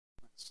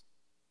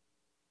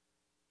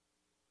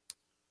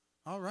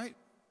All right,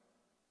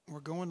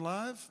 we're going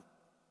live.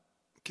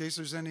 In case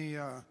there's any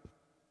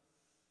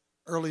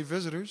early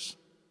visitors,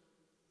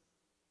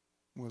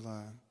 we'll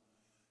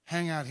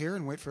hang out here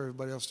and wait for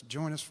everybody else to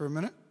join us for a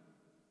minute.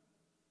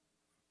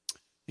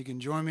 You can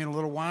join me in a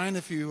little wine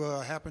if you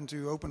happen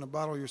to open a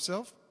bottle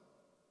yourself.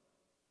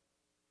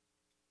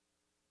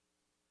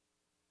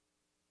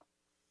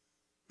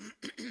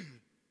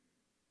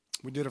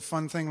 We did a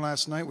fun thing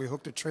last night. We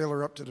hooked a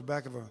trailer up to the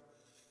back of a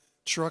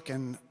truck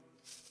and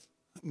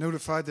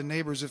notified the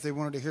neighbors if they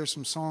wanted to hear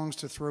some songs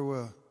to throw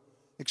a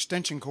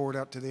extension cord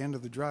out to the end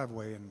of the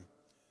driveway, and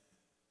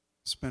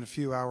spent a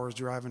few hours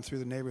driving through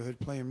the neighborhood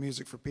playing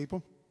music for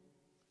people.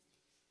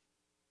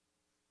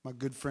 My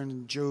good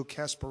friend Joe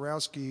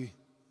Kasparowski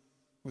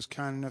was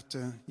kind enough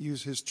to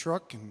use his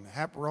truck, and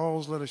Hap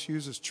Rawls let us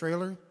use his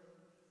trailer.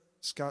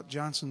 Scott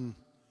Johnson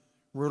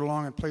rode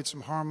along and played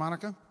some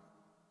harmonica.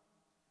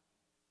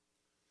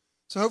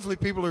 So hopefully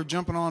people are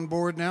jumping on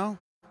board now.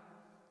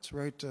 It's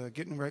right,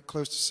 getting right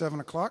close to 7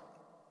 o'clock.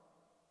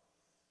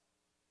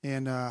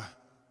 And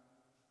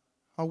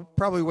I'll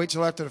probably wait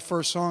till after the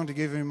first song to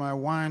give you my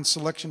wine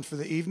selection for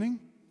the evening.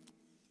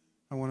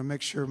 I want to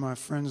make sure my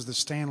friends, the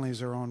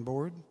Stanleys, are on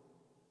board.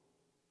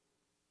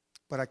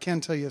 But I can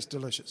tell you it's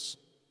delicious.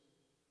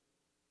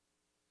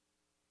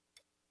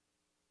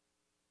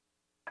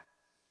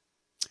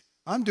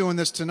 I'm doing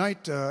this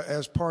tonight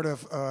as part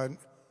of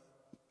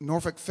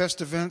Norfolk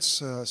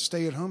Festevents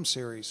Stay-At-Home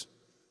Series.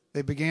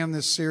 They began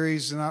this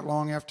series not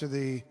long after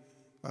the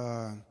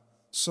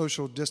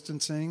social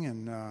distancing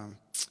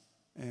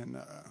and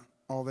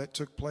all that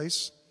took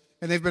place.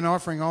 And they've been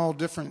offering all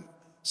different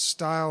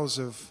styles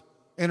of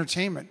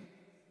entertainment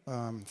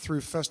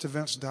through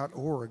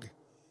Festevents.org.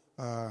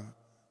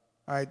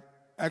 I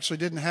actually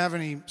didn't have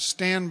any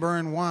stand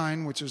burn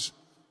wine, which is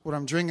what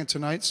I'm drinking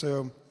tonight,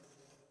 so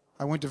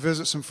I went to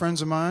visit some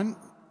friends of mine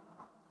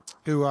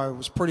who I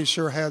was pretty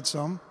sure had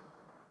some.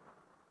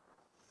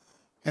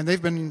 And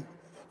they've been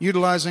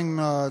utilizing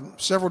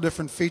several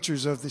different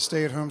features of the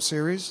Stay-At-Home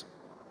series.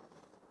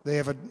 They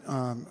have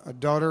a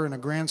daughter and a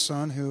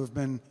grandson who have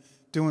been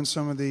doing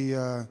some of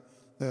the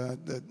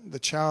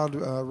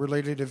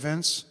child-related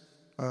events.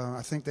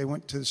 I think they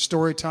went to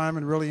story time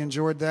and really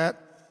enjoyed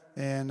that.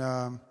 And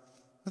I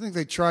think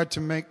they tried to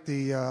make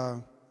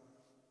the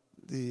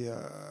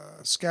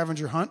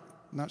scavenger hunt.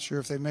 Not sure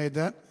if they made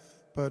that.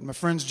 But my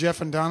friends Jeff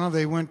and Donna,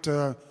 they went,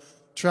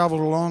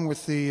 traveled along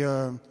with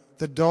the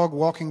dog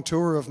walking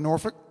tour of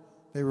Norfolk.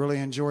 They really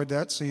enjoyed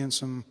that, seeing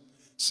some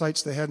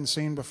sights they hadn't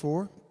seen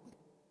before.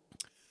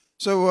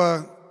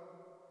 So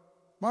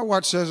my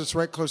watch says it's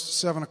right close to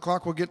 7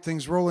 o'clock. We'll get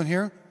things rolling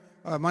here.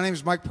 My name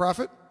is Mike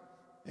Proffitt,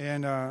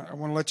 and I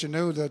want to let you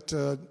know that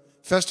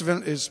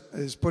Festevent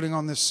is putting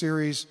on this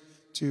series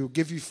to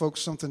give you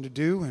folks something to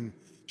do and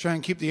try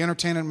and keep the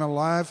entertainment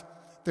alive.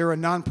 They're a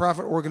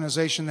nonprofit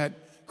organization that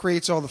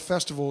creates all the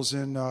festivals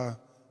in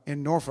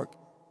Norfolk,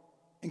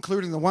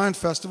 including the wine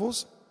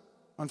festivals.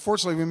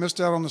 Unfortunately, we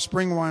missed out on the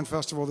Spring Wine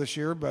Festival this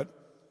year, but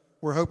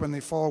we're hoping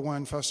the Fall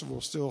Wine Festival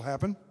will still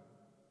happen.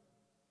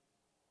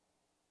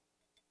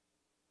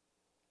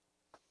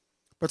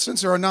 But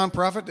since they're a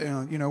nonprofit,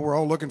 we're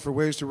all looking for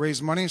ways to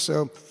raise money.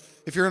 So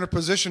if you're in a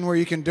position where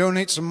you can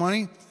donate some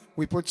money,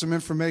 we put some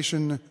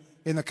information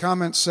in the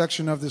comments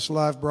section of this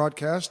live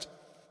broadcast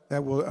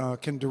that will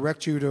can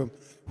direct you to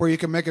where you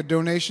can make a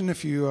donation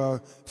if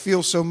you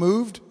feel so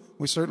moved.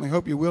 We certainly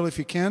hope you will if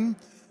you can.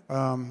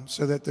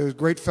 So that those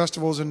great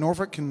festivals in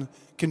Norfolk can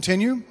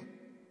continue.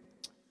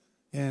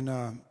 And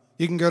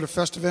you can go to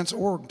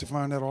Festevents.org to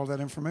find out all that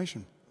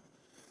information.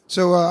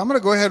 So I'm going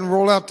to go ahead and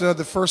roll out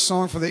the first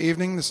song for the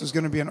evening. This is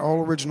going to be an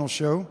all-original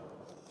show.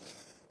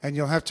 And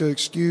you'll have to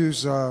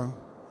excuse the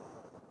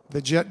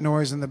jet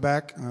noise in the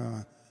back.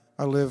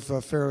 I live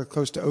fairly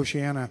close to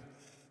Oceana.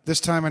 This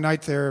time of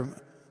night they're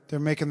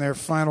making their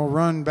final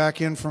run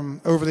back in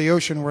from over the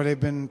ocean where they've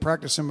been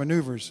practicing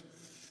maneuvers.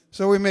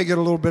 So we may get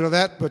a little bit of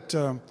that, but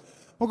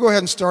we'll go ahead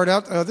and start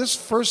out. This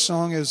first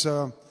song is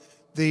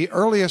the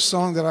earliest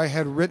song that I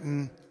had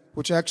written,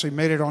 which actually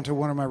made it onto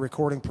one of my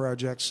recording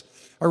projects.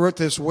 I wrote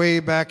this way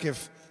back.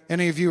 If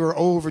any of you are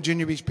old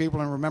Virginia Beach people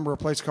and remember a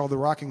place called the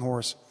Rocking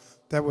Horse,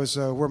 that was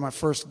where my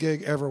first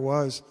gig ever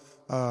was,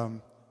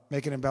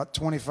 making about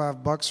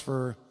 $25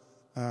 for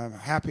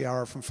happy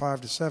hour from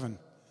 5 to 7.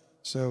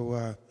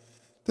 So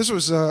this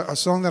was a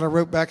song that I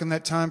wrote back in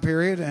that time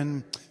period,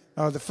 and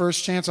the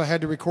first chance I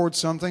had to record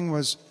something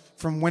was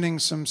from winning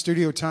some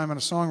studio time in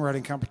a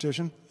songwriting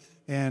competition.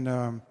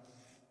 And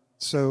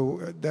so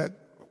that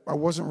I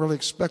wasn't really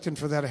expecting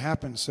for that to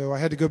happen. So I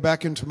had to go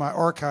back into my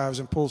archives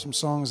and pull some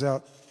songs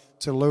out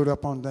to load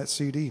up on that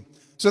CD.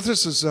 So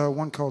this is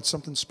one called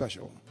Something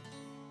Special.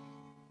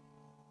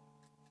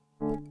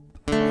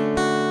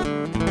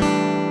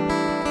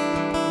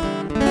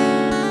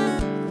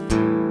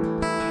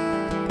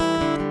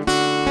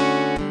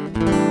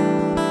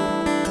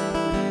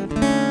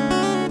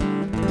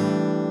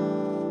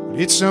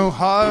 It's so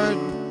hard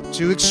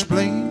to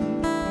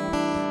explain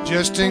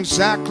just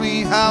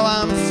exactly how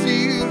I'm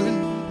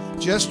feeling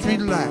just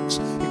relax.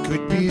 It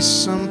could be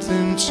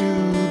something to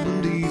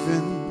believe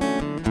in.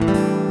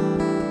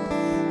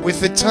 With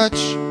the touch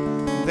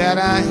that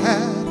I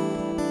had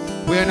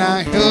when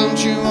I held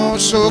you oh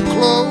so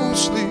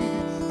closely,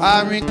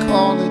 I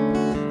recall it,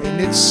 and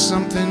it's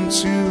something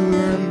to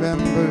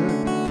remember.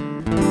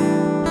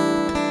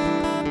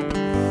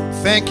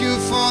 Thank you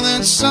for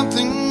that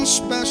something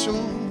special.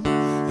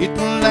 It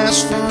will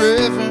last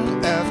forever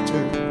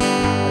after.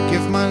 I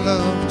give my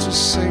love to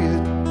say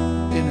it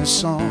in a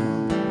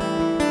song.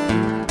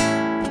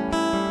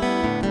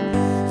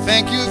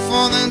 Thank you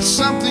for that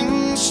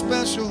something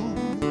special.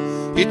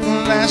 It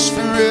will last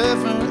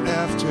forever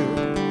after.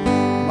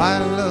 My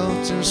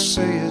love to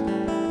say it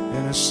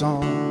in a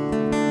song.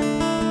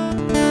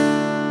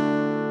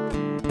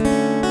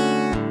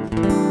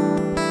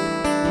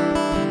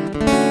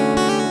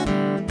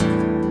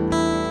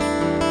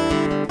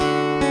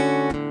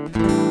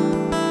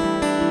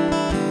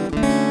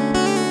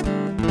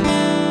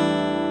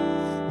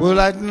 Well,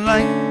 I'd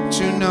like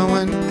to know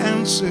an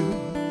answer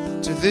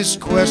to this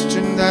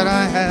question that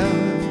I have.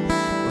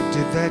 Or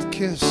did that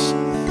kiss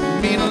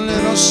mean a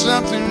little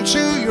something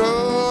to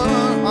your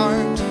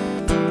heart?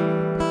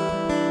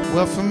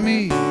 Well, for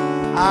me,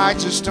 I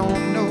just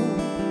don't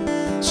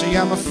know. See,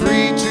 I'm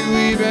afraid to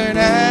even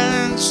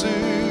answer.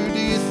 Do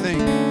you think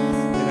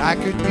that I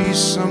could be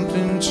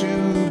something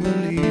to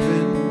believe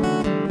in?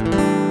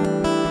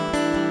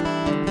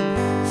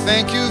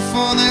 Thank you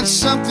for that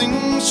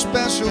something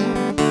special.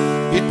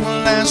 It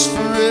will last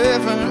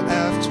forever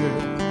after.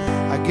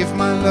 I give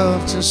my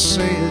love to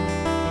say it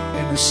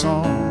in a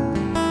song.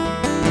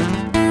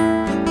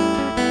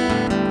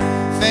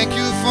 Thank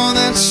you for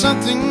that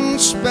something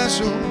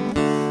special.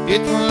 It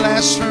will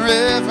last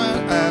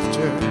forever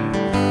after.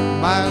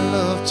 My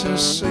love to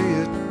say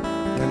it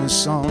in a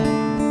song.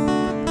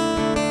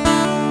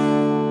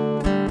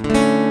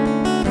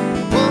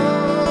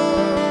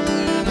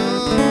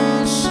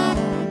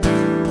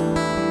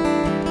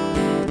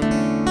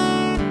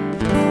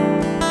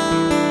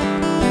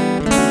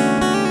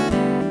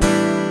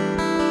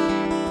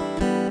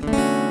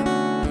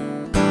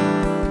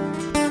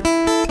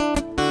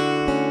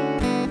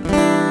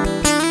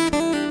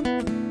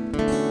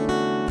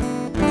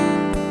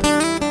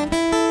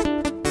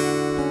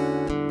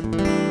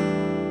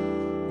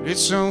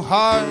 It's so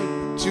hard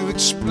to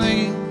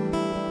explain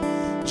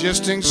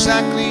just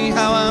exactly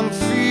how I'm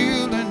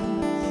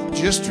feeling.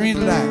 Just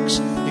relax,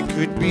 it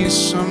could be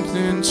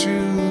something to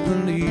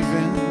believe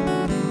in.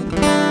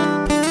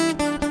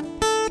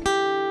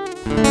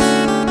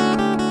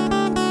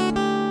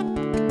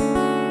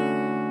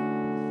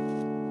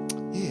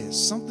 Yeah,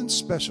 something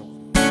special.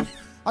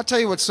 I'll tell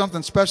you what's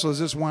something special is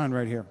this wine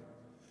right here.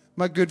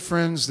 My good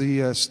friends,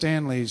 the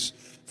Stanleys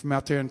from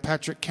out there in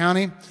Patrick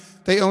County,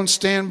 they own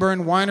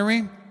Stanburn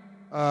Winery.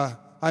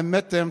 I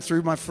met them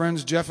through my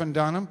friends Jeff and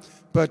Donna,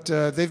 but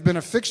they've been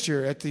a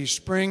fixture at the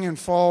spring and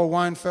fall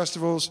wine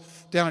festivals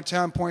down at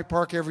Town Point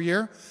Park every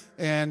year.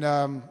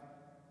 And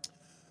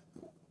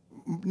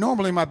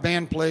normally my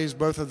band plays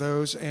both of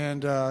those,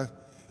 and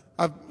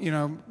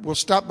we'll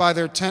stop by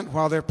their tent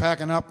while they're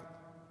packing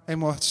up,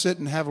 and we'll sit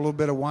and have a little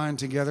bit of wine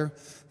together.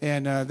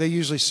 And they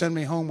usually send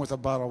me home with a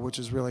bottle, which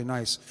is really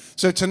nice.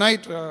 So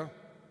tonight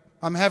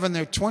I'm having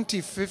their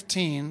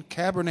 2015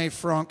 Cabernet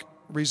Franc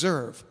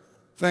Reserve.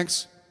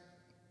 Thanks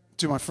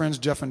to my friends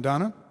Jeff and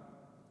Donna.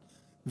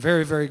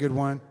 Very, very good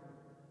wine.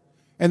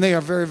 And they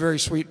are very, very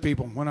sweet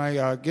people. When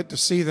I get to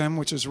see them,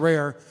 which is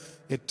rare,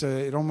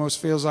 it almost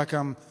feels like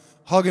I'm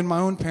hugging my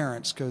own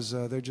parents because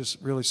they're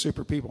just really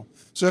super people.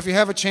 So if you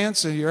have a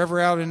chance and you're ever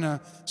out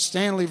in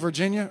Stanley,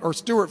 Virginia, or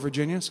Stewart,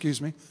 Virginia,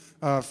 excuse me,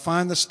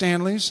 find the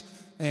Stanleys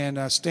and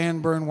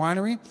Stanburn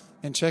Winery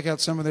and check out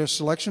some of their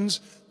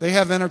selections. They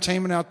have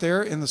entertainment out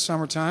there in the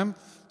summertime.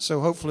 So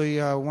hopefully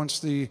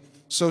once the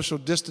social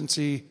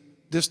distancing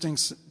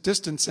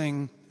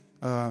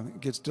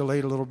gets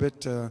delayed a little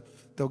bit,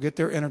 they'll get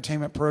their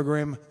entertainment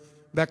program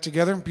back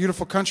together.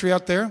 Beautiful country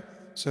out there.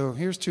 So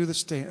here's to the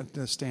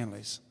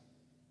Stanleys.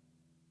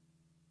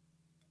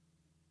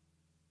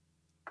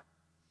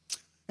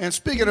 And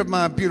speaking of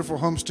my beautiful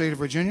home state of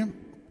Virginia,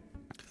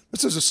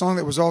 this is a song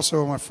that was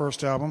also on my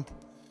first album.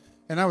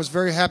 And I was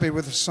very happy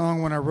with the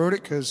song when I wrote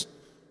it because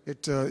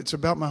it's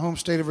about my home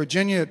state of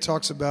Virginia. It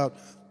talks about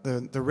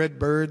the red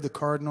bird, the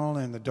cardinal,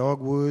 and the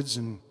dogwoods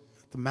and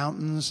the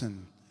mountains.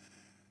 And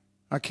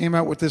I came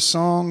out with this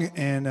song,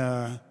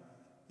 and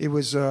it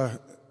was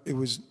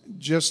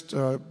just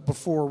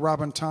before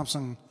Robin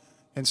Thompson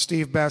and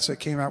Steve Bassett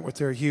came out with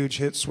their huge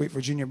hit, Sweet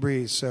Virginia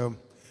Breeze. So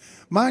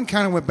mine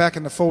kind of went back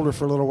in the folder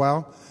for a little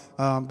while,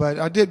 but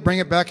I did bring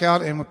it back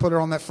out, and we put it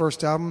on that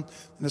first album,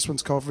 and this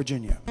one's called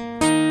Virginia.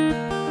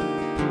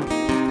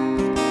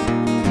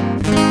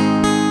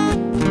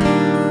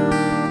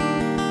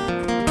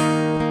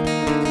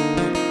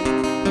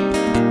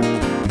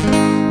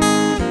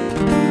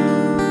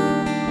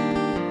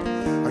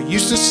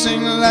 Used to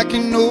sing like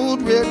an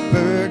old red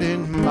bird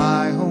in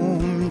my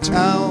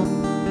hometown.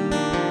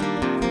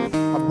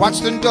 I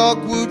watched the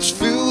dogwoods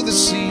fill the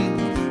scene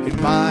in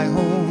my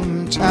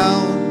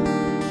hometown.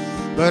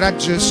 but I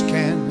just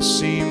can't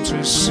seem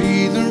to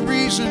see the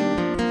reason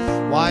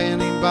why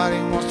anybody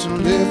wants to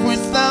live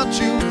without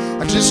you.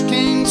 I just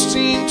can't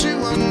seem to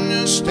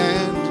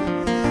understand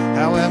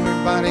how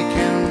everybody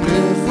can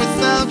live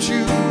without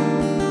you.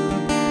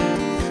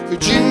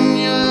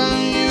 Virginia,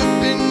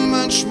 you've been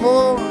much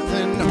more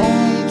than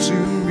home to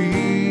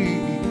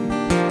me.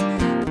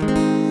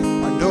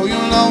 I know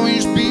you'll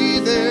always be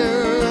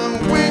there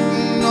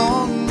waiting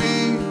on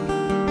me,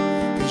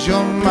 'cause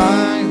you're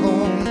my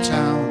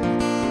hometown,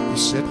 you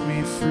set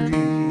me free.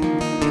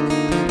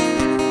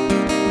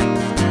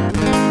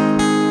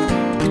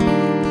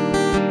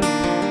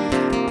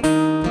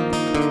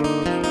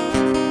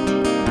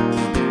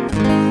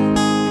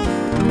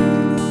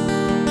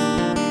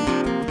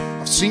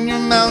 Seen your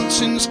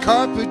mountains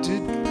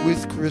carpeted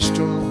with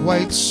crystal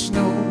white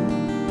snow,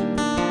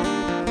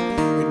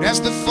 and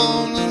as the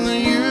fall of the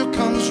year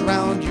comes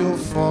round, your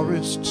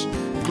forests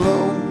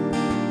glow.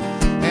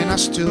 And I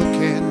still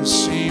can't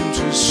seem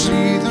to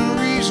see the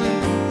reason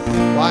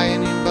why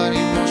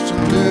anybody wants to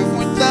live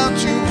without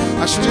you.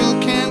 I still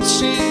can't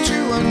seem to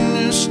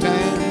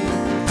understand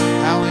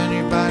how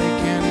anybody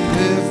can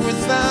live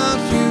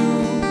without you.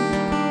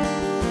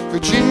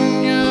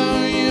 Virginia,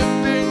 you've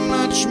been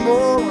much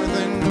more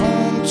than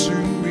home to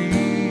me.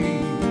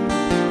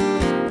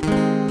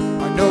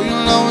 I know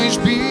you'll always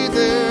be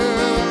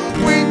there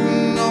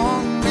waiting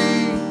on me,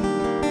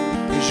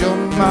 'cause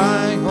you're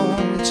my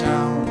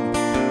hometown,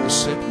 you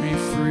set me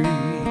free.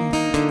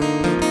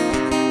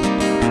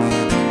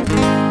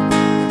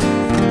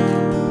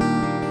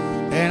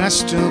 And I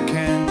still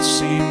can't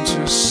seem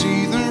to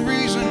see the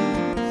reason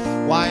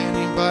why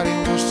anybody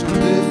wants to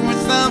live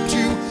without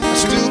you. I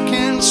still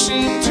can't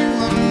seem to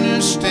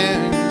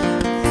understand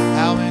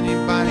how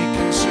anybody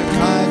can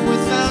survive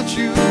without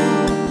you.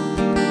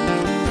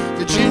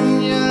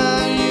 Virginia,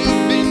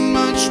 you've been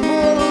much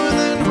more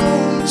than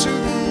home to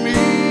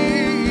me.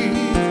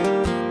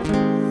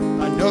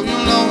 I know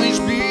you'll always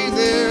be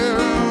there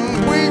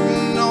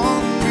waiting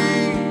on me,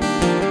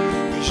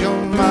 'cause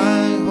you're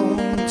my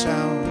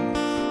hometown,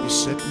 you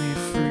set me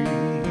free.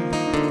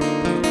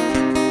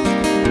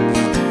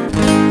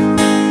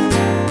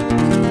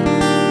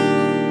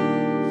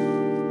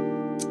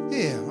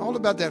 Yeah, all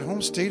about that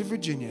home state of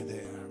Virginia there.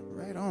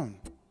 Right on.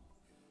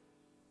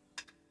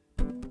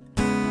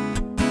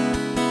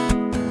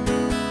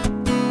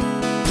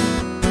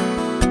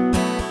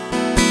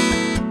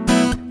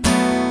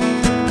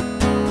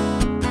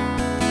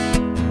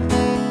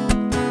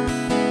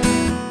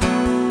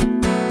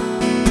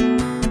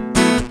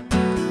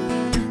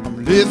 I'm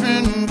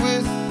living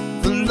with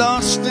the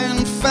lost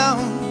and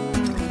found,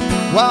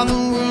 while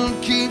the world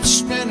keeps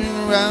spinning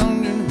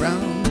round and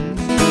round.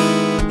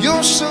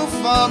 You're so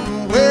far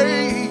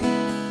away,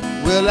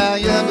 will I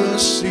ever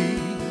see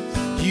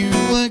you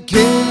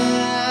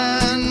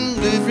again?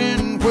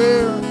 Living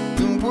where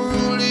the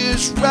world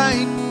is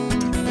right,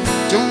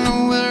 don't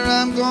know where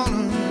I'm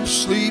gonna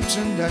sleep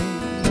tonight.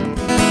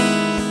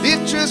 If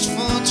just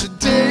for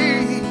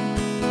today,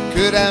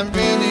 could I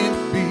really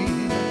be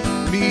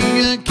me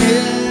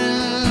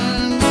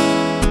again?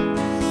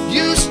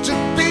 Used to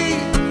be,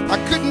 I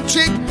couldn't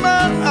take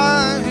my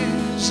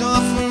eyes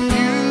off of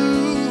you.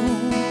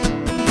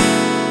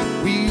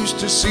 We used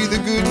to see the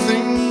good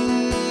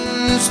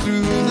things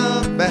through the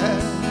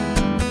bad.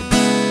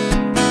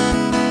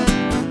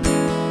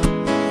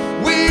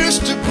 We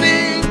used to be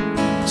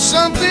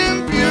something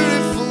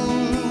beautiful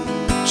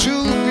to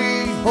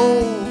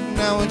behold.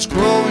 Now it's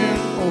growing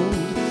old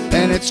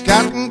and it's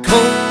gotten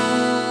cold.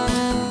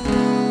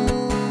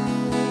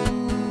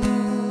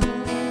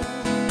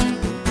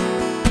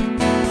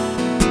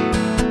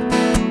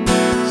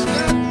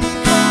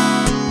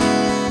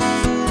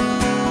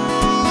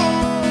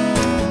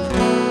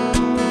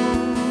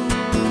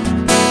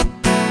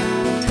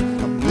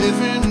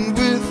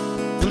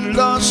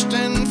 Lost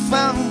and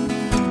found,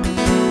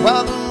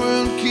 while the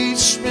world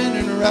keeps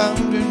spinning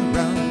round and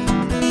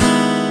round.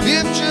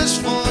 If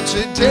just for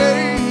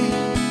today,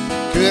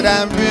 could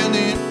I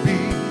really be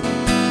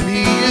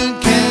me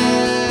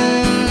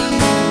again?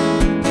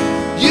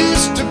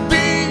 Used to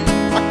be,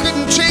 I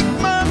couldn't take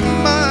my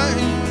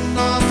mind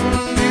off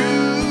of you.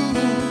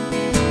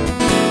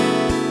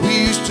 We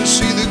used to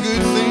see the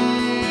good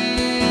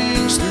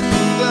things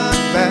through the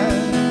bad.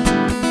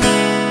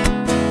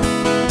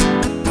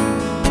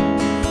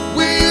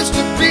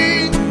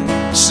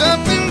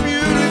 Something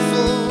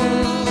beautiful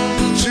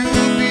to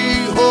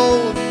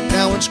behold.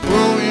 Now it's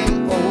growing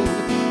old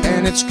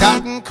and it's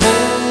gotten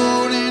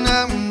cold, and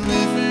I'm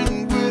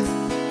living with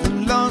the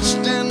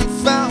lost and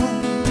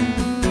found.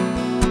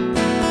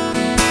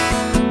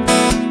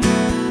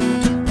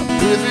 I'm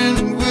living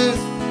with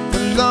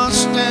the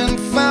lost and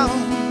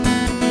found.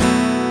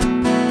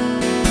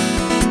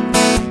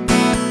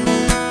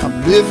 I'm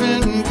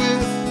living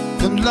with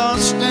the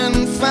lost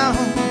and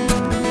found.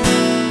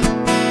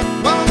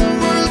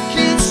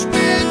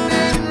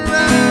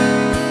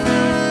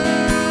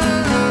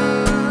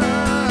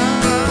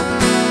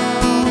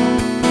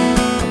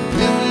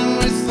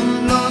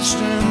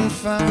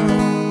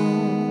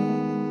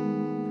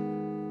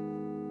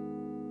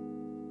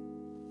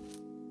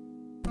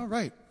 All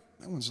right,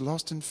 that one's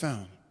lost and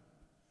found.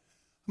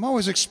 I'm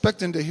always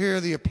expecting to hear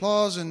the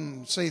applause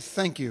and say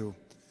thank you.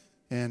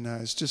 And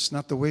it's just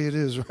not the way it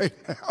is right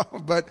now.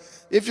 But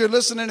if you're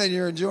listening and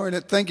you're enjoying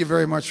it, thank you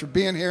very much for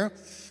being here.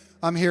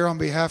 I'm here on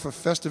behalf of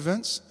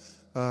Festevents.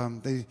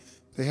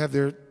 They have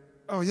their,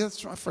 oh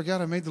yes, I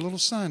forgot I made the little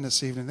sign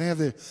this evening. They have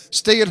their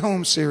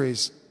Stay-At-Home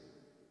Series.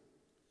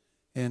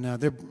 And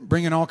they're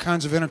bringing all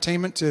kinds of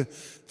entertainment to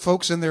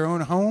folks in their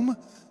own home.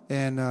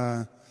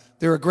 And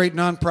they're a great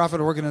nonprofit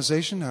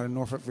organization out of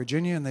Norfolk,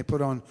 Virginia. And they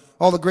put on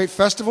all the great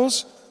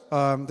festivals.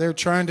 They're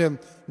trying to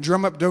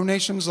drum up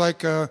donations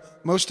like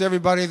most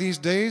everybody these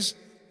days.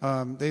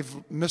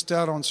 They've missed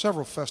out on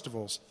several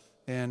festivals.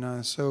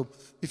 And so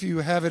if you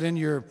have it in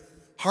your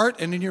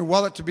heart and in your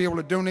wallet to be able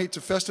to donate to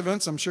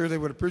Festevents, I'm sure they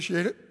would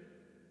appreciate it.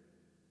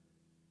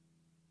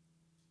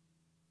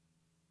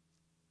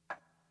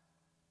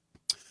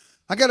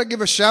 I got to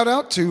give a shout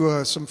out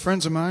to some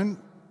friends of mine,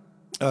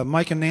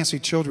 Mike and Nancy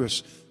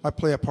Childress. I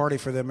play a party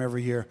for them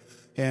every year.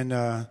 And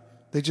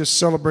they just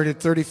celebrated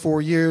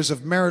 34 years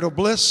of marital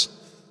bliss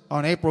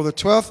on April the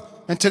 12th.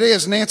 And today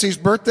is Nancy's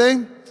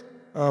birthday.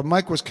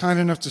 Mike was kind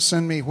enough to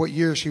send me what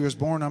year she was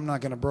born. I'm not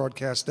going to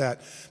broadcast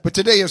that. But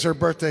today is her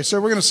birthday.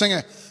 So we're going to sing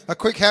a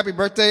quick happy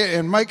birthday.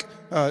 And Mike,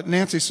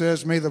 Nancy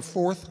says, may the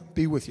 4th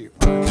be with you.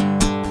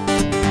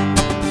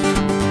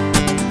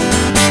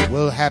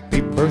 Well, happy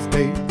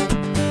birthday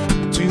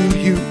to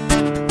you.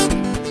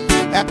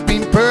 Happy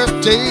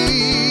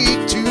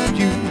birthday to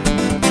you.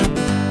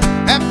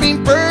 Happy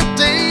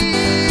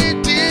birthday,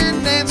 dear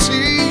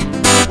Nancy.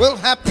 Well,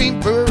 happy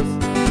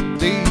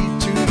birthday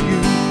to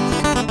you.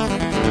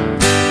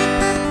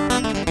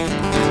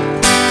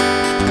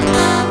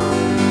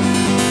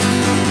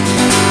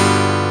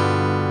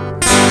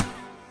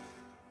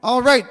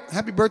 All right,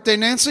 happy birthday,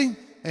 Nancy.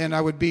 And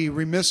I would be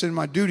remiss in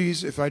my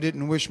duties if I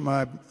didn't wish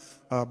my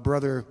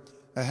brother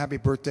a happy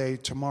birthday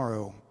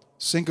tomorrow.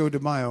 Cinco de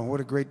Mayo, what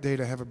a great day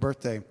to have a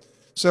birthday.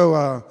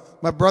 So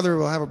my brother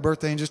will have a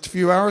birthday in just a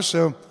few hours.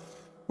 So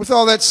with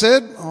all that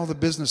said, all the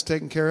business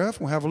taken care of,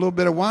 we'll have a little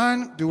bit of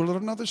wine, do a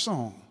little another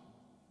song.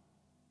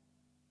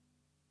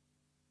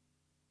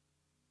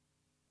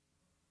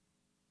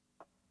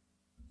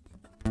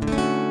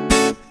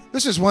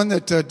 This is one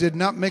that did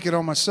not make it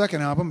on my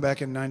second album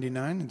back in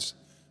 '99. It's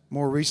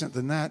more recent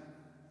than that.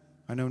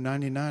 I know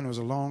 '99 was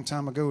a long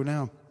time ago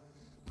now.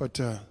 But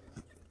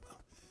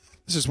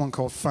this is one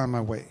called Find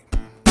My Way.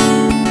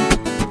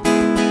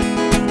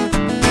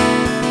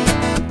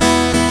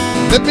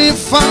 Let me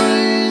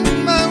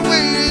find my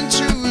way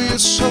into your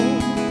soul.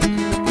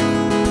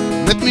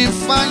 Let me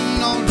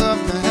find all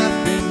of the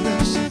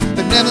happiness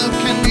that never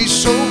can be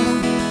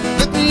sold.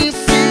 Let me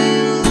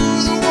feel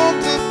the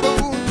warmth of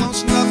both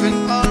those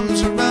loving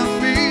arms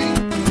around me.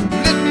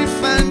 Let me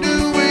find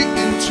a way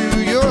into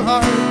your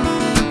heart.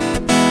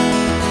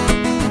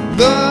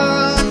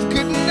 Love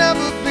could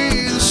never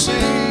be the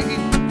same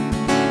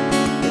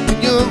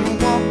when you're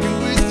walking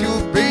with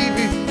your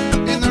baby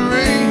in the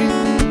rain.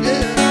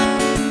 Yeah.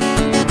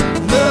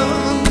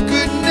 Love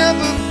could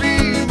never be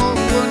more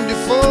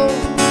wonderful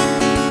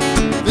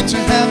than to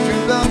have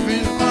your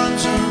loving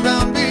arms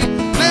around me.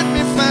 Let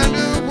me find a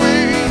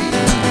way.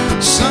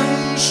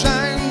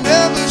 Sunshine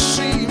never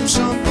seems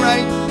so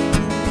bright,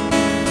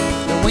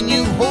 and when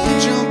you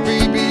hold your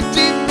baby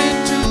deep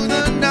into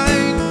the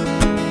night,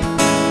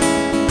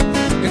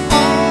 and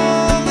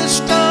all the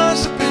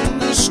stars up in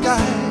the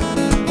sky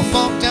will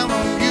fall down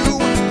on you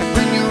and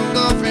bring your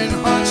loving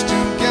hearts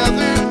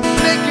together,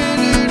 making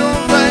it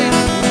alright.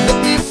 Let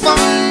me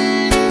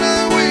find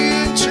my way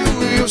into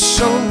your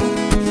soul.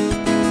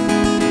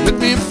 Let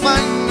me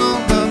find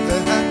all of the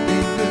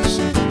happiness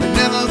that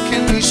never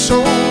can be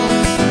sold.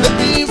 Let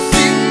me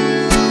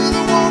feel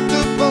the warmth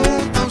of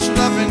both those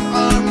loving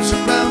arms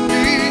around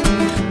me.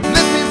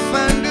 Let me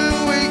find a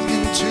way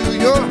into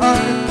your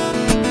heart.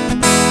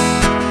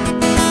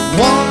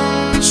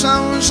 Once I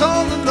was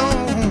all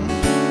alone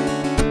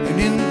and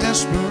in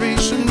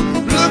desperation,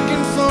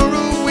 looking for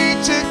a way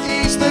to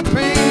ease the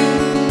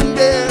pain.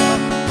 Yeah.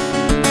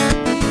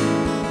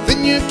 Then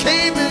you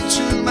came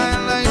into my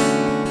life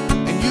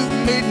and you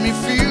made me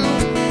feel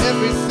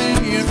everything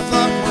you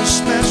thought was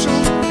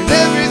special and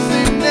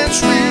everything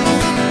that's real.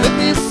 Let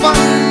me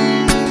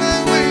find my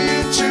way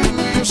into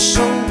your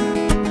soul.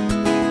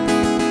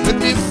 Let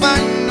me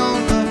find all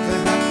of the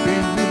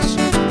happiness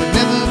that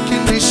never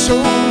can be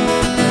sold.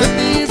 Let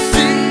me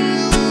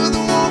feel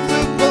the warmth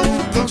of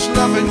both those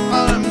loving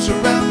arms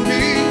around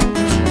me.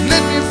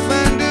 Let me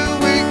find a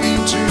way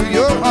into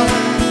your heart.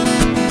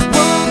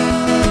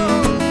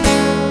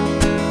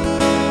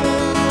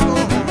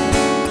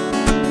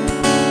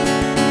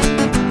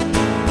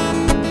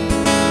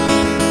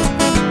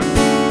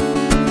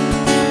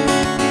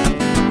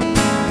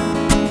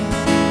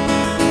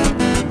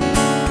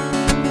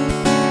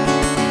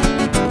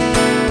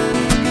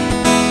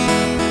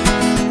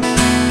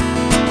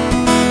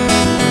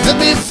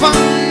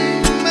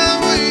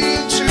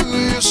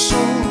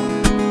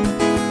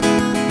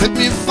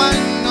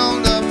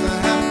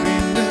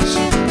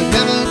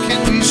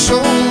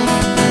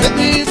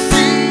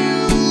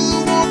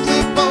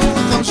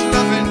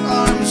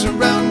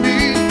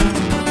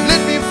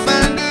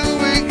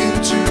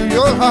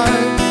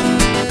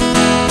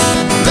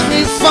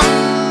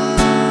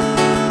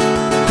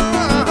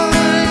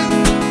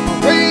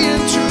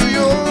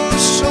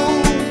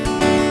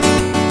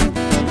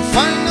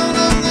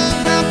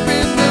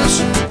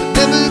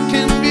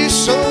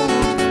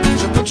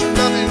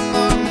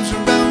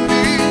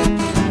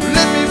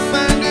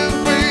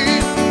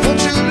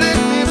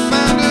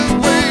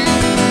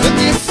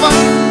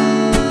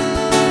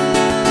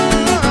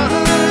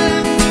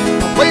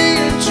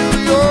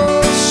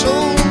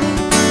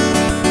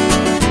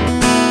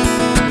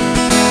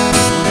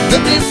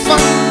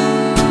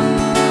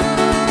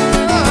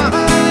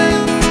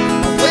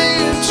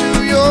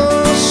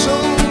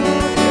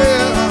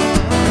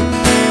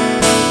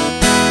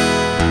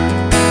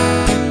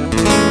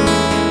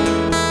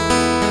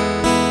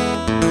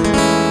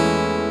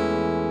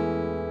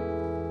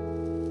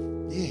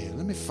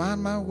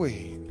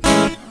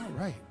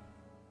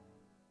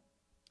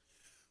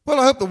 Well,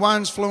 I hope the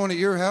wine's flowing at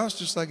your house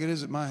just like it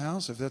is at my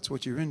house, if that's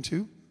what you're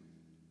into.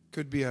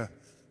 Could be a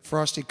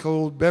frosty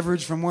cold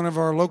beverage from one of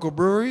our local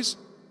breweries,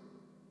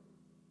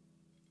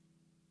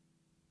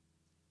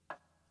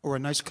 or a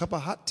nice cup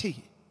of hot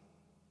tea.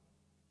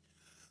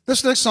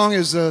 This next song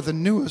is the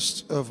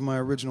newest of my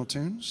original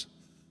tunes.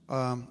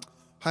 I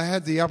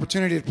had the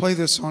opportunity to play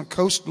this on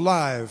Coast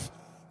Live,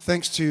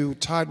 thanks to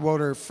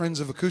Tidewater Friends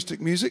of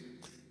Acoustic Music.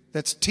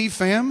 That's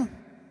TFAM,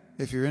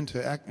 if you're into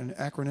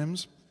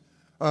acronyms.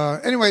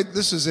 Anyway,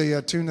 this is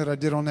a tune that I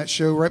did on that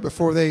show right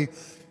before they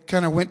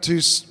kind of went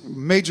to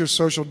major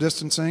social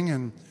distancing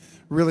and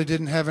really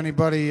didn't have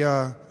anybody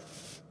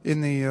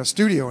in the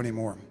studio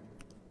anymore.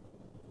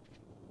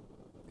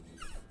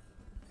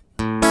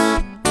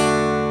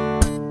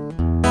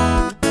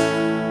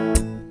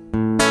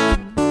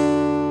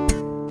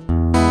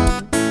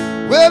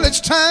 Well, it's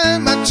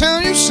time I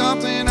tell you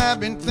something I've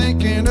been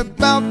thinking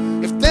about.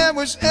 If there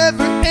was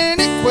ever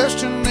any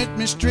question, let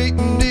me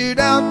straighten it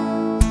out.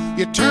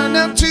 You turned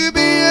out to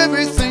be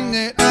everything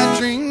that I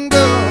dreamed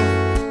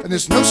of, and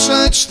there's no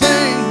such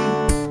thing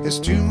as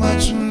too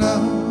much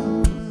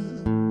love.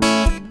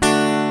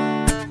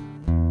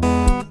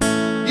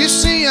 You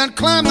see, I'd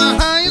climb the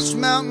highest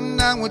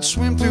mountain, I would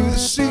swim through the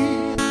sea,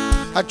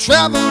 I'd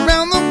travel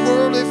around the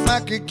world if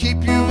I could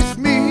keep you with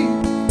me.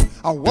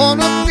 I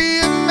wanna be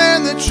a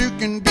man that you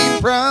can be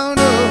proud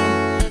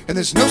of, and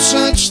there's no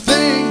such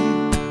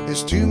thing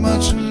as too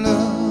much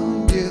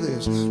love. Yeah,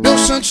 there's no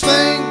such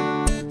thing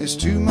as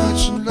too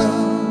much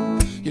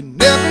love. You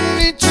never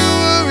need to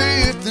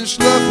worry if this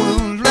love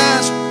will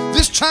last.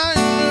 This time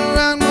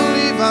around we'll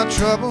leave our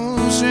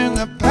troubles in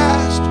the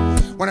past.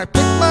 When I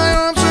put my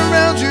arms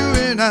around you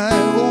and I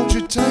hold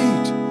you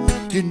tight,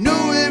 you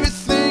know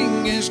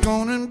everything is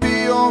gonna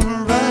be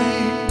alright.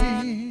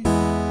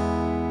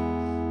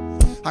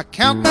 I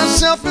count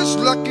myself as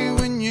lucky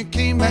when you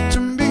came back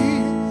to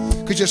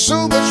me, 'cause you're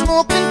so much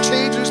more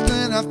contagious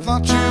than I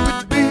thought you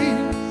would be.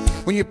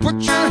 When you put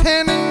your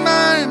hand in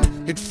mine,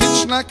 it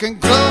fits like a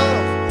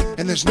glove,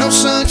 and there's no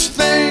such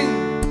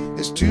thing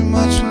as too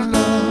much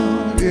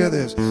love. Yeah,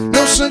 there's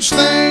no such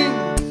thing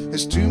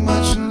as too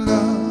much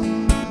love.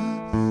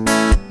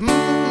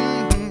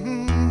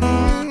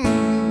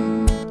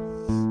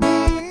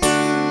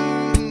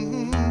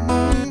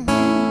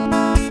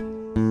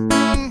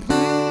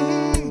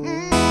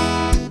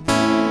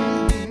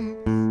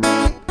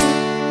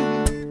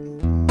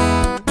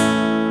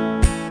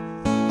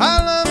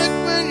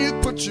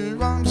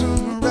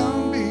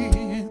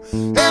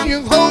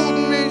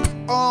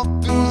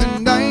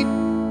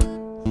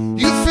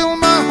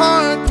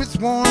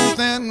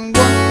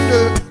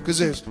 Cause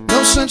there's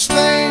no such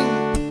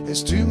thing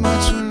as too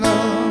much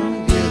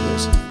love. Yeah,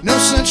 there's no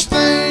such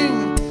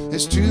thing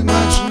as too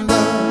much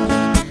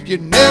love. You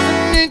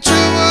never need to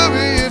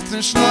worry if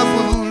this love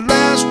will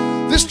last.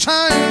 This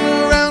time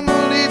around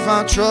we'll leave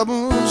our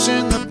troubles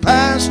in the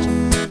past.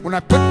 When I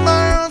put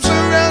my arms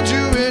around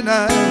you and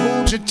I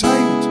hold you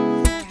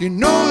tight, you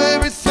know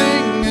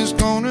everything is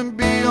gonna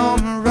be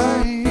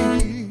alright.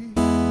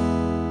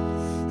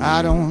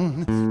 I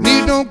don't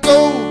need no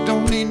gold,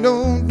 don't need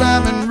no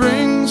diamond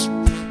rings.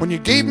 When you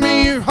gave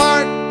me your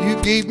heart,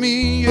 you gave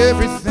me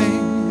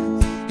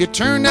everything. You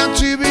turned out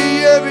to be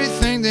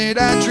everything that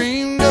I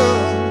dreamed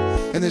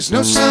of, and there's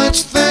no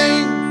such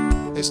thing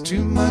as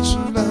too much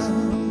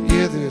love.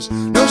 Yeah, there's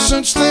no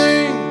such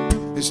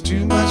thing as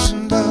too much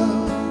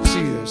love.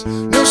 See, there's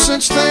no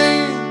such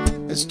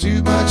thing as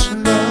too much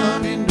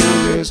love. You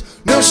know there's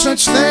no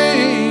such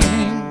thing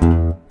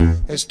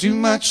as too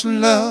much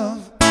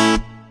love.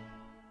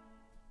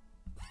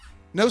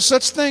 No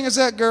such thing as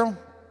that, girl.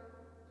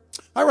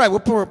 All right, we'll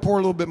pour a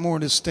little bit more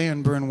of this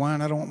stand burn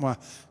wine. I don't want my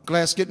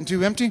glass getting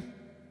too empty.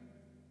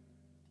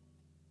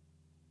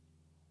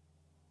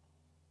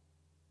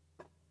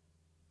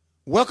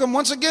 Welcome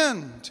once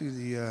again to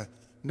the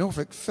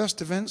Norfolk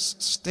Festevents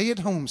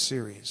Stay-At-Home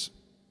Series.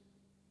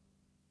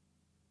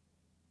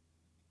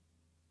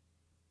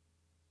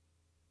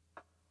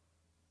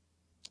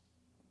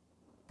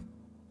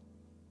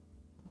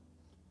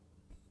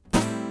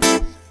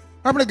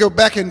 I'm going to go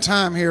back in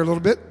time here a little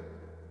bit.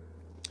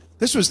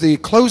 This was the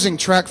closing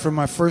track from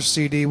my first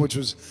CD, which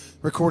was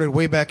recorded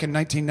way back in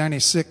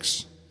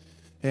 1996.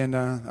 And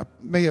I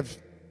may have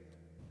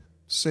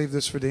saved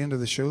this for the end of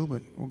the show,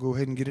 but we'll go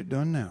ahead and get it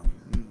done now.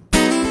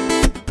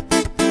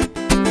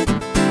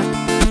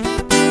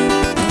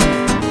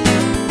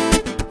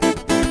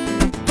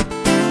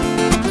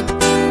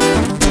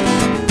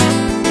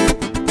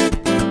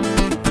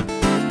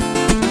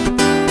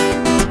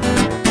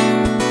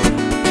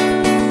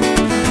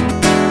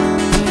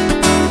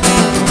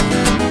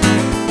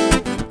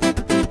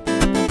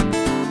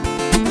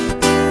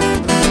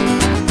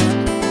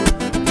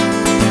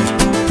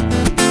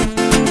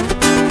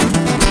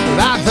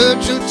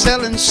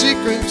 Telling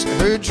secrets, I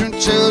heard you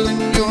telling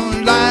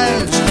your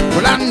lies.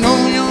 Well, I know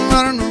you're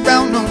running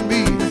around on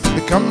me,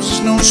 it comes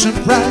as no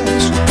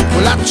surprise.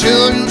 Well, I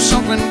tell you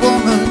something,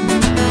 woman,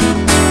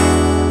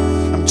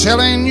 I'm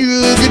telling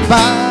you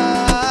goodbye.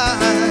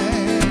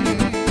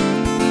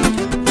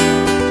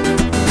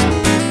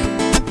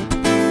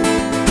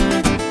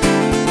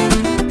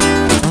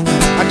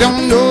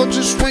 don't know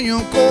just where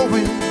you're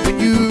going when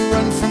you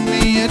run from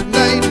me at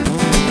night.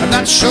 I'm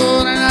not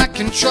sure that I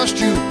can trust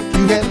you.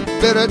 You had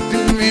better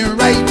do me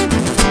right,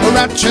 or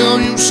I'll tell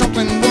you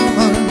something,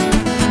 woman.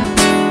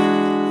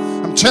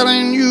 I'm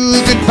telling you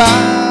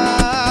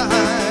goodbye.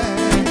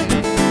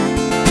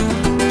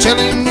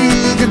 Telling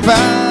you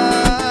goodbye.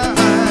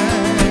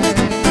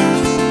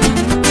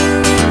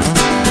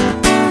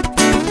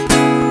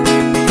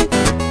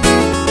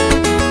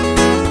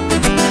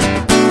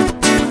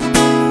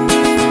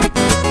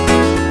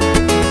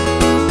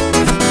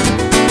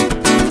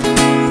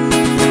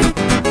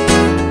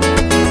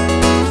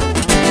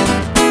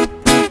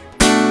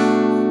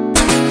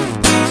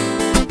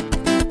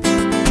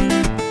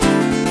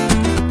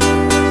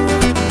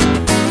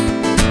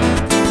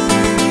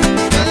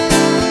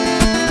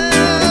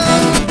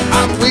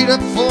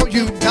 For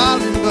you,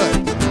 darling, but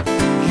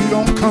you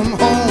don't come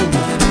home.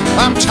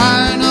 I'm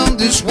tired of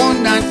this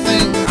one night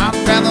thing. I'd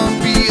rather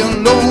be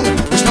alone.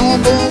 There's no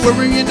more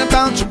worrying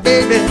about you,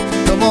 baby.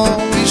 No more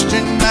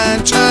wasting my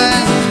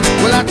time.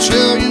 Well, I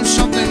tell you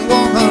something,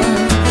 woman.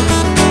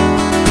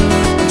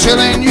 I'm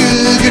telling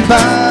you goodbye.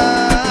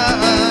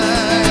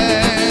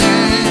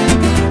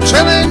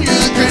 Telling you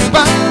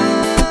goodbye.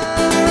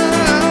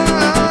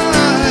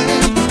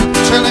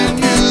 Telling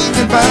you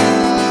goodbye.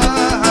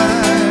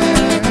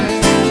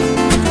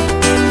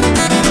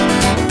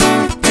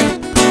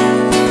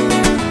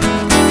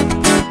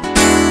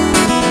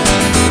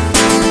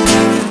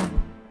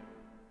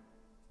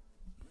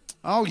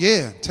 Oh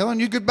yeah, telling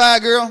you goodbye,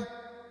 girl.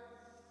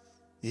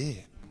 Yeah.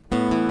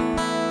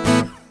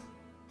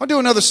 I'll do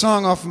another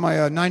song off of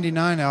my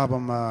 99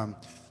 album.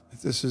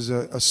 This is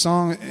a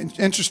song,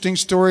 interesting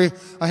story.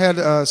 I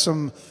had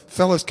some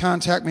fellas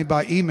contact me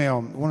by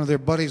email. One of their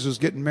buddies was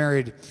getting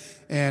married,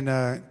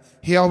 and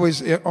he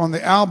always, on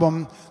the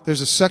album,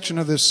 there's a section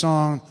of this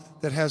song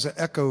that has an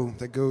echo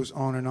that goes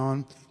on and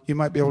on. You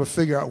might be able to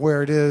figure out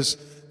where it is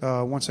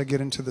once I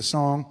get into the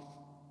song.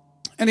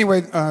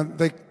 Anyway,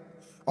 they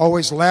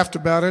always laughed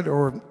about it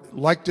or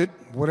liked it,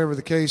 whatever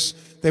the case.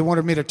 They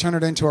wanted me to turn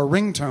it into a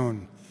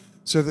ringtone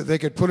so that they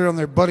could put it on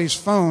their buddy's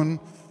phone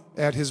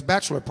at his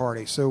bachelor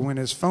party. So when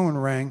his phone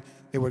rang,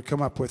 it would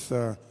come up with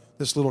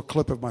this little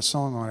clip of my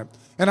song on it.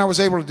 And I was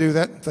able to do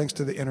that thanks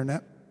to the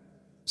internet.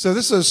 So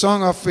this is a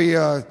song off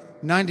the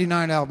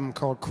 99 album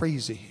called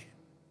Crazy.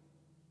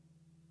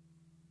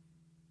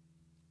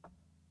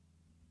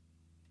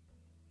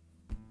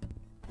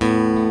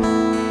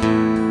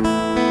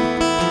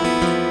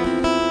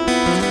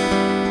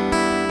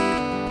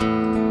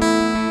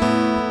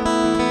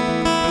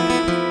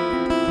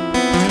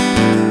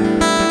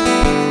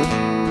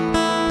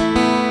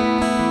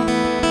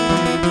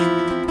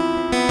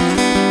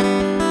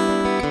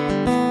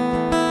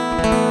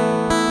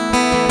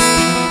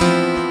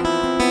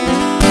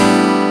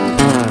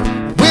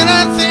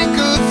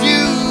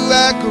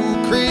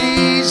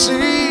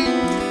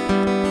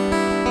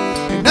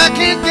 And I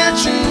can't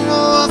get you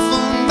off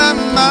of my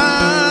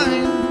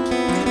mind.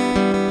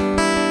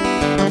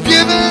 I'm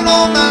giving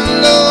all my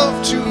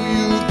love to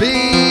you,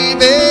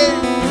 baby.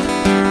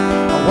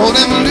 I won't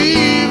ever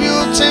leave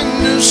your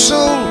tender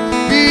soul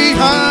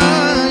behind.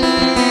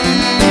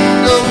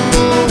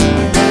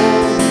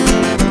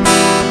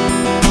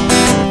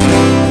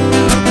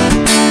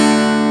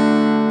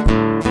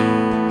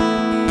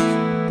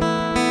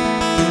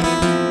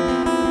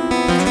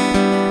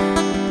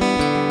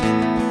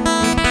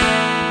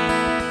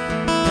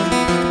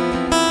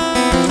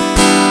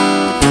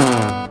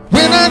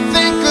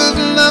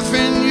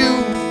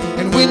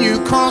 When you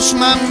cross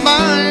my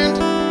mind,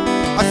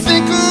 I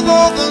think of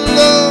all the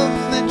love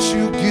that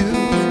you give.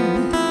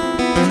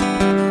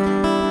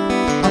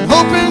 I'm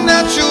hoping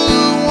that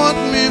you'll want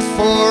me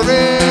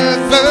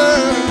forever,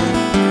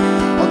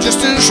 or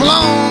just as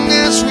long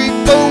as we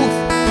both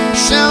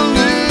shall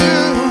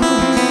live.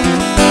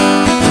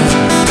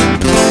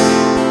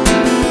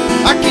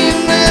 I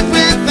can't live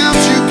without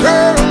you,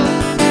 girl.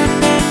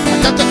 I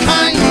got the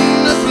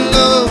kind of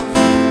love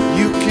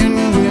you can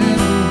win.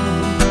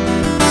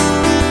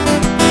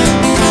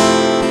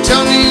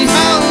 Tell me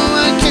how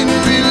I can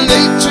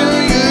relate to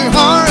your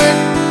heart.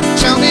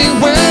 Tell me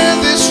where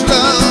this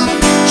love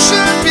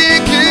should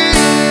begin.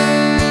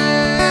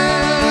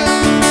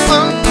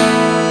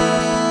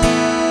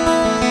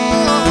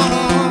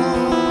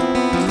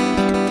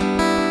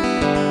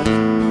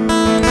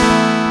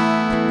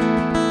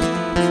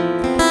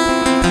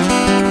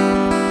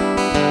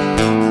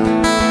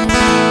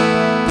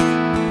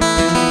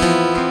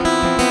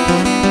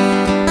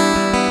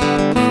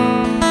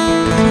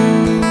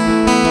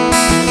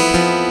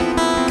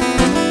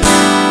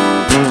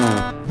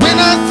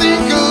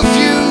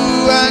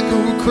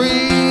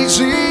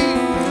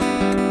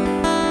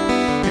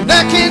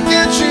 I can't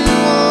get you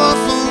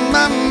off of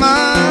my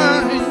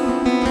mind.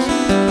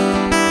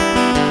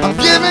 I'm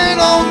giving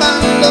all my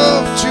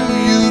love to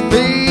you,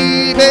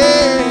 baby.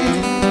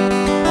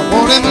 I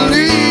won't ever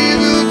leave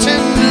your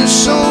tender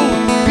soul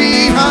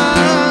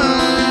behind.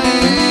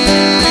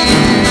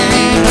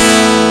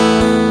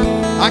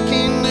 I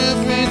can't live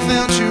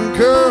without you,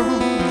 girl.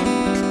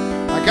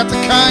 I got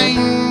the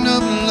kind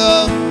of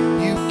love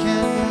you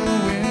can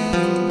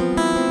win.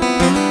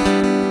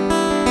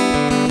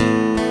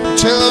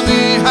 Tell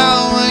me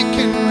how I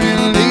can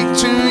relate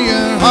to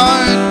your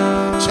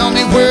heart. Tell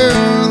me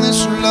where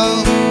this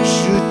love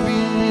should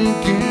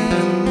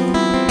begin.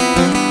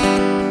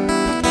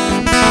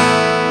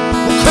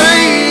 Well,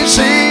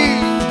 crazy,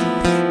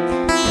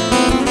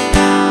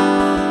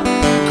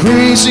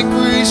 crazy,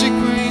 crazy,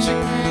 crazy,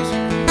 crazy.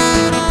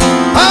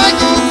 I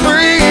go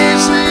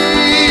crazy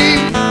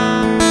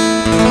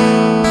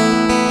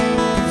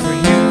for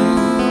you.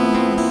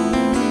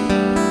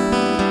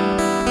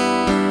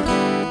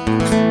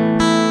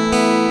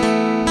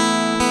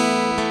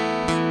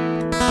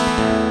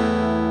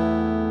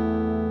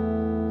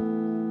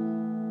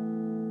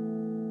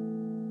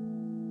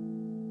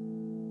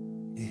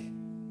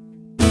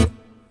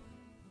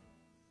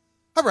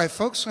 All right,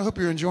 folks, I hope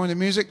you're enjoying the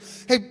music.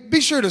 Hey,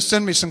 be sure to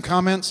send me some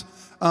comments.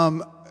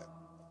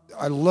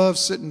 I love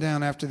sitting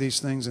down after these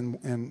things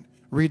and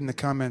reading the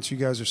comments. You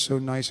guys are so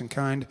nice and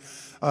kind.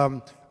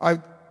 I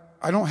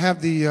don't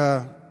have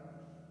the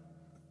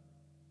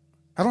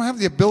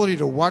ability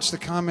to watch the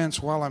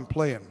comments while I'm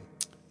playing,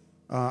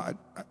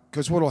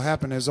 because what will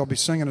happen is I'll be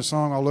singing a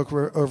song, I'll look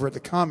over at the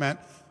comment,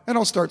 and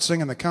I'll start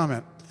singing the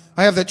comment.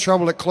 I have that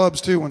trouble at clubs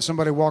too. When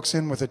somebody walks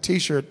in with a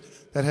T-shirt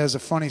that has a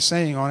funny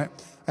saying on it,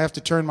 I have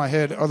to turn my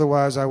head,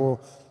 otherwise I will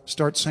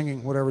start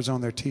singing whatever's on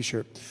their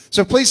T-shirt.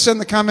 So please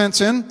send the comments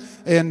in,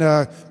 and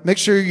make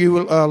sure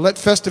you let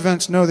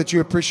Festevents know that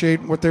you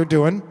appreciate what they're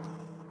doing.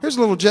 Here's a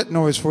little jet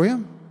noise for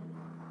you.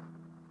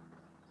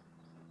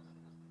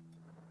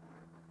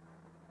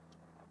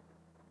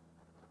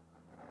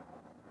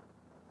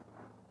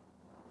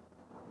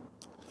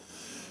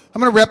 I'm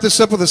going to wrap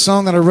this up with a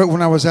song that I wrote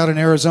when I was out in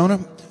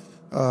Arizona.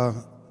 I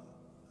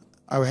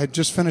had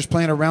just finished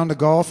playing a round of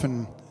golf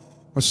and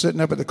was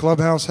sitting up at the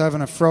clubhouse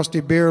having a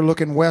frosty beer,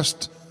 looking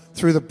west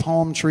through the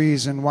palm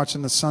trees and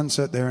watching the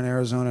sunset there in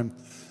Arizona.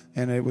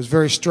 And it was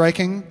very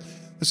striking.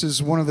 This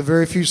is one of the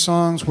very few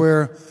songs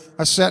where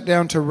I sat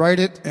down to write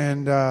it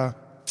and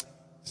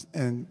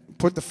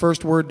put the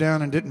first word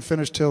down and didn't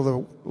finish till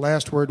the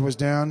last word was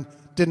down.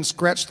 Didn't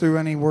scratch through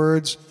any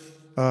words.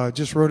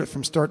 Just wrote it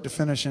from start to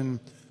finish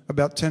in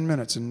about 10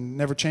 minutes and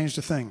never changed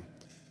a thing.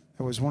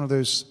 It was one of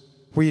those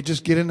where you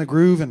just get in the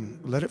groove and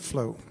let it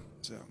flow.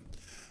 So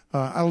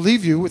I'll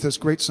leave you with this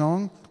great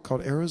song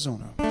called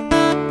Arizona.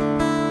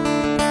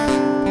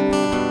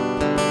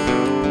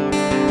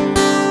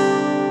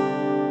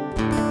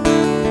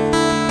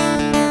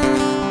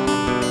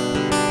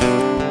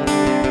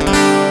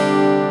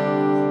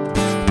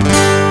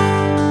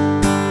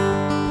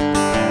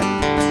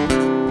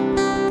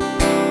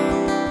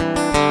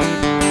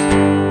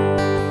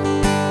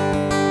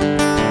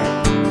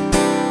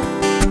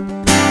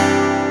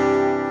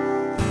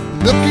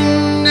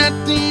 Looking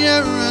at the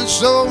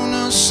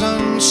Arizona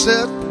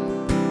sunset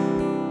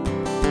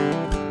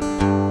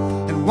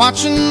and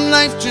watching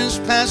life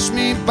just pass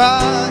me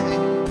by,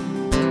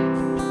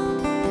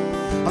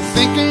 I'm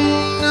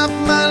thinking of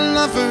my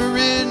lover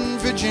in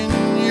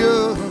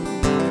Virginia,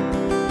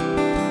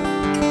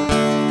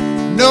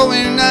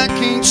 knowing I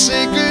can't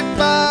say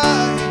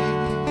goodbye.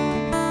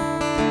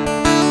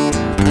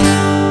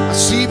 I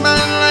see my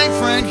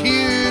life right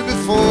here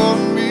before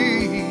me,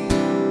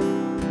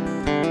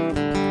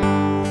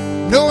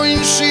 knowing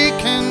she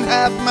can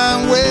have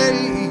my way.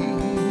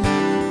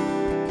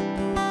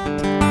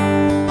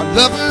 I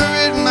love her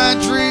in my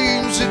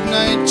dreams at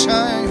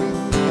nighttime.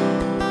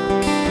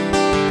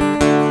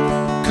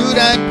 Could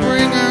I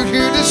bring her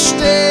here to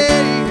stay?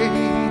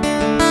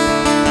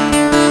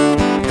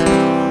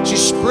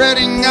 She's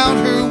spreading out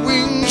her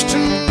wings to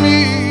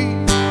me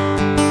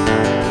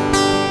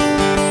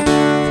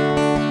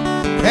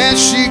as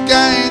she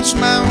guides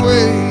my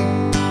way.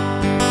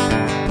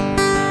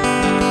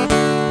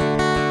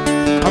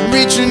 I'm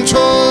reaching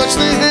towards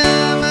the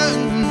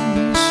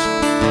heavens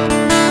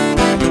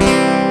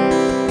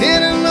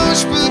in a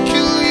most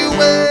peculiar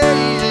way.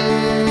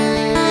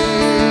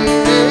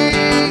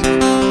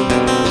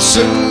 It's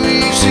so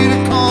easy to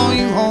call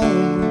you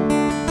home,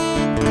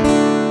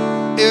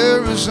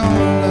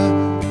 Arizona,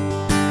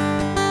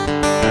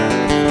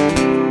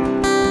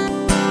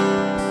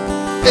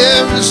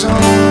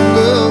 Arizona.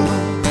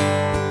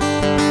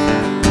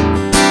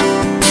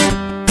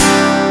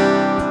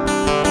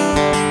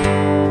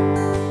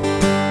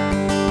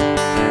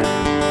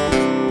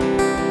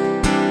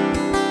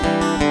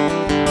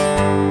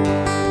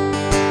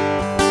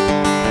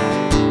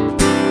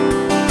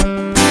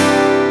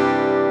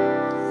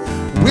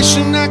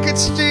 Wishing I could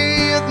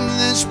stay in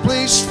this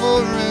place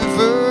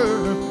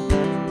forever.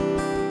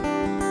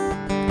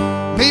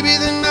 Maybe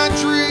then my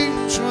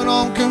dreams would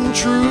all come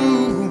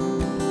true.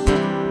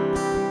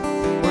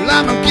 Well,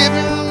 I'm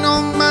giving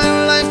all my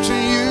life to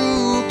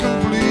you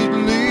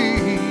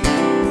completely.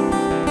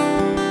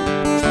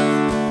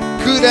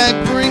 Could I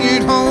bring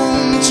it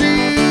home to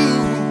you?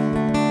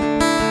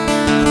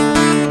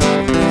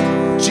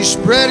 She's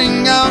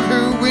spreading out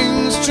her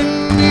wings to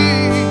me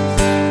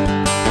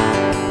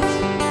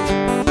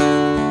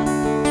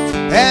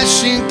as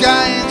she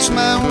guides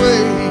my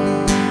way.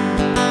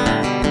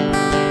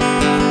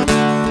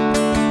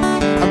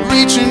 I'm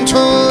reaching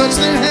towards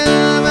the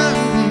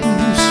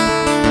heavens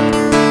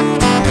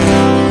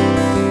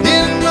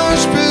in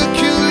most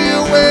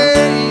peculiar way.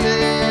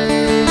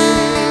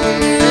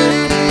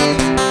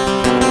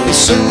 It's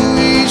so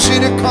easy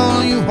to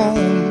call you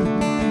home,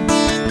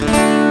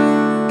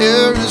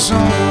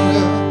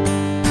 Arizona,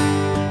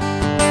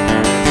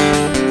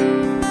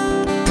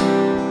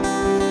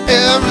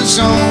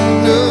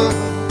 Arizona.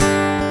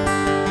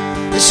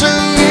 It's so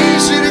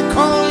easy to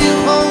call you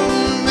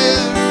home,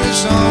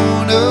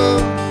 Arizona.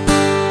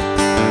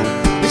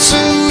 It's so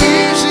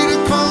easy to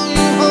call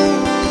you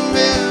home,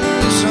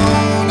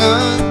 Arizona.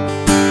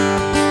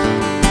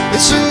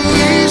 It's so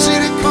easy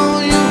to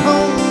call you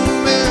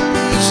home,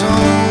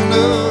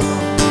 Arizona.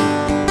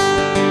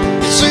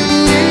 It's so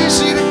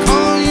easy to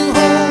call you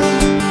home.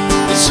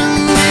 It's so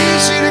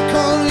easy to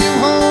call you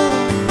home.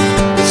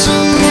 It's so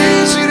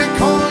easy to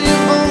call you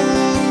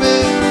home,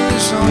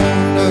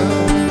 Arizona.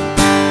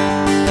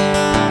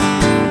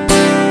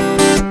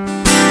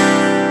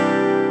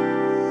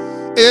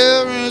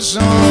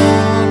 Arizona.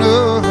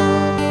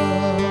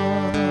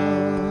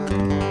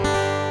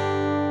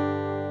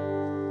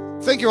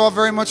 Thank you all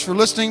very much for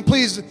listening.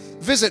 Please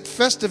visit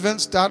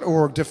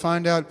festevents.org to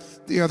find out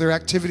the other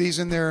activities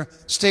in their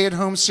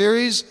stay-at-home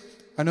series.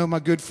 I know my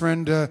good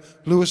friend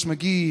Louis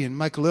McGee and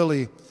Mike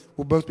Lilly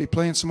will both be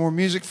playing some more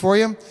music for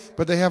you,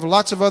 but they have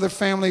lots of other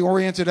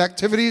family-oriented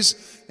activities.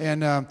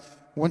 And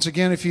once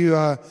again, if you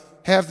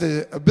have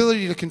the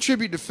ability to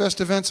contribute to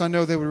Festevents, I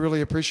know they would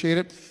really appreciate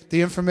it.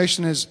 The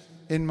information is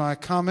in my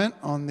comment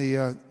on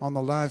the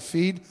live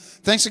feed.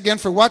 Thanks again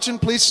for watching.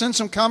 Please send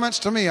some comments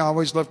to me. I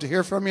always love to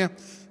hear from you,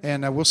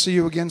 and we'll see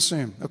you again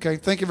soon. Okay,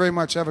 thank you very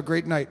much. Have a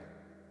great night.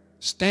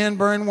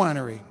 Stanburn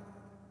Winery.